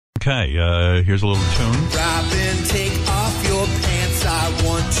Okay, here's a little tune. Robin, take off your pants. I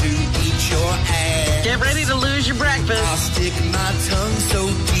want to eat your ass. Get ready to lose your breakfast. I'll stick my tongue so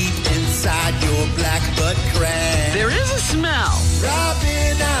deep inside your black butt crack. There is a smell.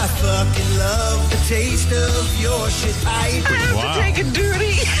 Robin, I fucking love the taste of your shit pipe. I have to take a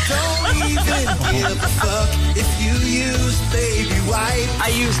duty. Don't even give a fuck if you use baby wipe. I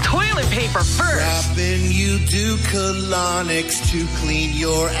use toilet paper first. Robin, you do colonics to clean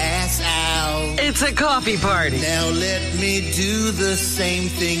your ass out. It's a coffee party. Now let me do the same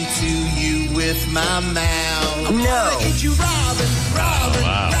thing to you with my mouth. No. Get you, Robin.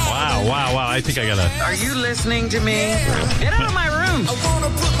 Wow. I think I gotta... Are you listening to me? Get out of my room. I wanna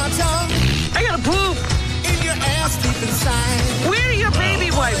put my tongue I gotta poop. in your ass deep inside. Where do your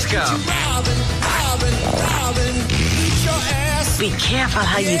baby wipes go? Robin, eat your ass. Be careful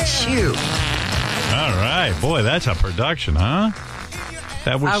how you chew. All right. Boy, that's a production, huh?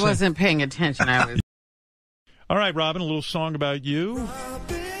 I wasn't paying attention. I was. All right, Robin, a little song about you.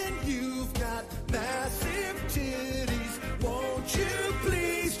 Robin, you've got massive titties. Won't you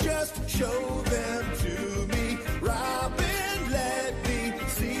please just show them to me? Robin, let me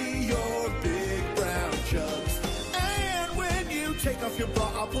see your big brown chubs. And when you take off your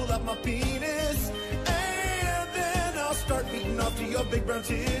bra, I'll pull out my penis. And then I'll start beating off to your big brown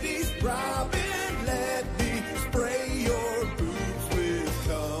titties. Robin, let me spray your boobs with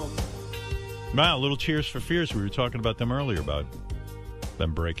cum. Wow, little Cheers for Fears. We were talking about them earlier, about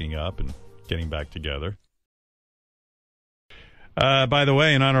them breaking up and getting back together. By the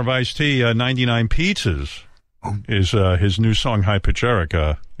way, in honor of Ice-T, 99 Pizzas is his new song, Hi, Pitch Erik.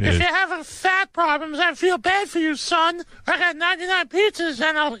 If you're having fat problems, I feel bad for you, son. I got 99 pizzas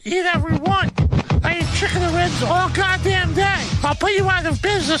and I'll eat every one. I eat chicken and ribs all goddamn day. I'll put you out of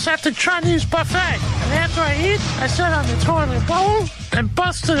business at the Chinese buffet. And after I eat, I sit on the toilet bowl and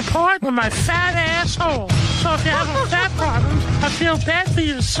bust it apart with my fat asshole. So if you're having fat problems, I feel bad for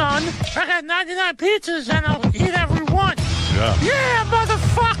you, son. I got 99 pizzas and I'll eat every one. Yeah,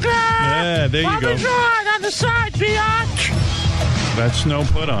 motherfucker! Yeah, there you go. On the side, biatch! That's no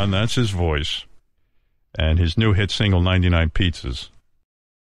put on. That's his voice. And his new hit single, 99 Pizzas.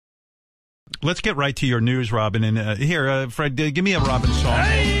 Let's get right to your news, Robin. And here, Fred, give me a Robin song.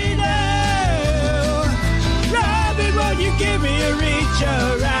 Hey now, Robin, won't you give me a reach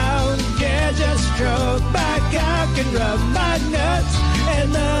around? Yeah, just stroke my cock and rub my nuts,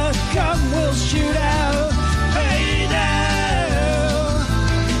 and the cum will shoot out. Hey now,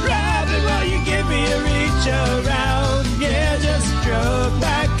 Robin, won't you give me a reach around? Yeah, just stroke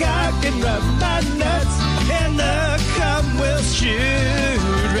my cock and rub my nuts, and the cum will shoot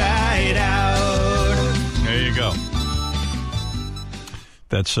right out. There you go.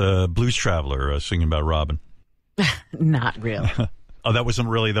 That's Blues Traveler singing about Robin. Not really. Oh, that wasn't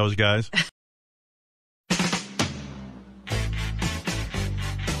really those guys?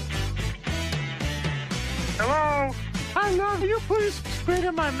 Hello? I love you, please spit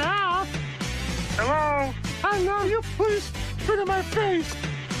in my mouth. Hello? I love you, please spit in my face.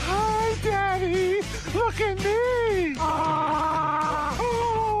 Hi, Daddy. Look at me.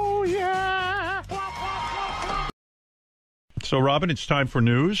 Oh, yeah. So, Robin, it's time for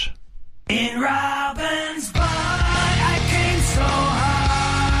news. In Robin's butt, I came so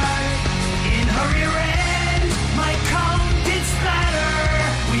hard. In her rear end, my cum did splatter.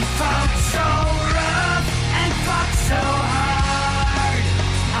 We fucked so rough and fucked so hard.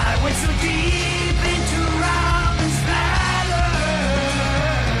 I went so deep into Robin's bladder.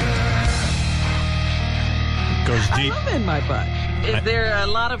 Goes I deep. love it in my butt. Is there a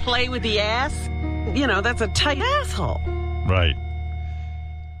lot of play with the ass? You know, that's a tight asshole. Right.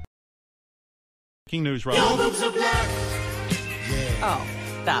 King news, Robin. Your boobs are black. Oh,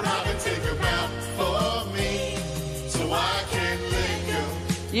 stop. Robin, take them out for me, so I can lick them.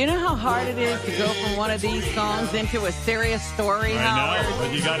 You know how hard it is to go from one of these songs into a serious story, I Howard? know,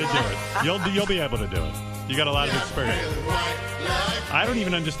 but you got to do it. You'll be able to do it. You got a lot of experience. I don't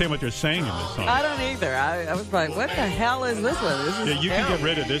even understand what they're saying in this song. I don't either. I was like, what the hell is this one? This is Yeah, you can terrible. get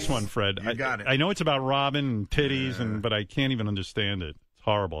rid of this one, Fred. You got it. I know it's about Robin and titties, but I can't even understand it. It's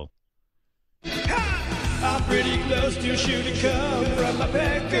horrible. I'm pretty close to shooting cum from my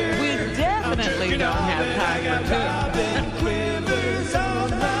pecker. We definitely don't have time for two. Robin quivers on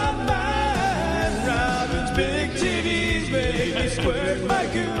my mind. Robin's big titties make me squirt my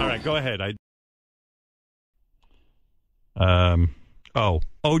goo. All right, go ahead.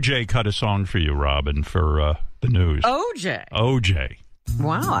 OJ cut a song for you, Robin, for the news. OJ. OJ.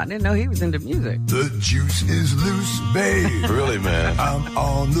 Wow, I didn't know he was into music. The juice is loose, babe. Really, man? I'm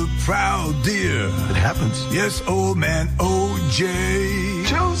on the prowl, dear. It happens. Yes, old man OJ.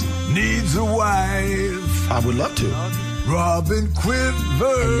 Chose needs a wife. I would love to. Robin Quivers.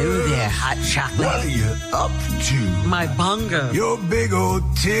 Hello there, hot What chocolate. are you up to? My bongo. Your big old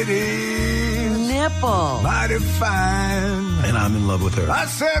titties. Nipple. Mighty fine. And I'm in love with her. I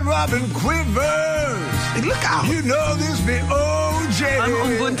said Robin Quivers. Hey, look out. You know this be OJ. I'm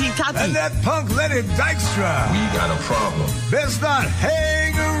Umbunti Tati. And that punk Lenny Dykstra. We got a problem. Best not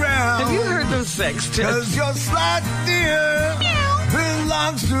hang around. Have you heard those sex tips? Cause your slut dear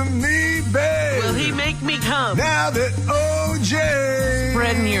belongs to me, babe. Will he make me come? Now that OJ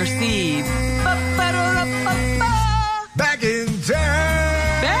Spreading your seed. back in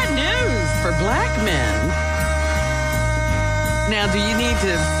town. Bad news for black men. Now, do you need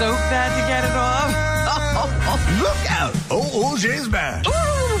to soak that to get it off? Look out. OJ's back.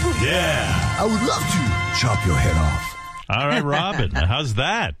 Yeah. I would love to chop your head off. All right, Robin. How's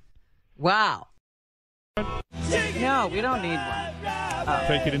that? Wow. No, we don't need one.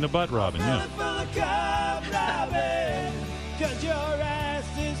 Take it in the butt, Robin. Yeah. Cause your ass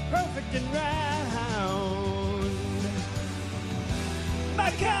is perfect and round.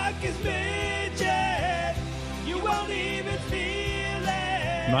 My cock is midget. You won't even feel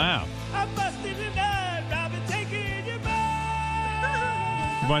it. Wow. I'm busting a nut, Robin, taking your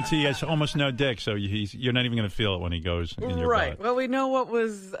butt. Once he has almost no dick, so you're not even going to feel it when he goes in your Right. butt. Well, we know what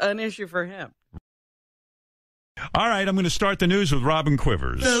was an issue for him. All right, I'm going to start the news with Robin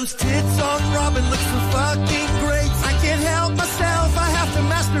Quivers. Those tits on Robin look so fucking great. I can't help myself, I have to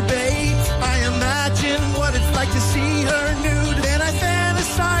masturbate. I imagine what it's like to see her nude. Then I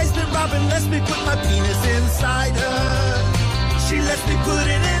fantasize that Robin lets me put my penis inside her. She lets me put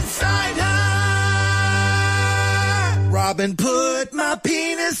it inside her. Robin, put my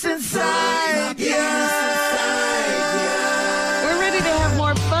penis inside ya. We're ready to have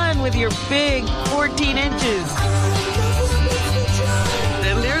more fun with your big 14 inches.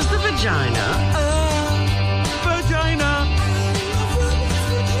 Then there's the vagina. Vagina.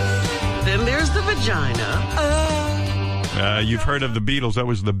 Then there's the vagina. You've heard of the Beatles. That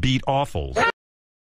was the Beat Awfuls.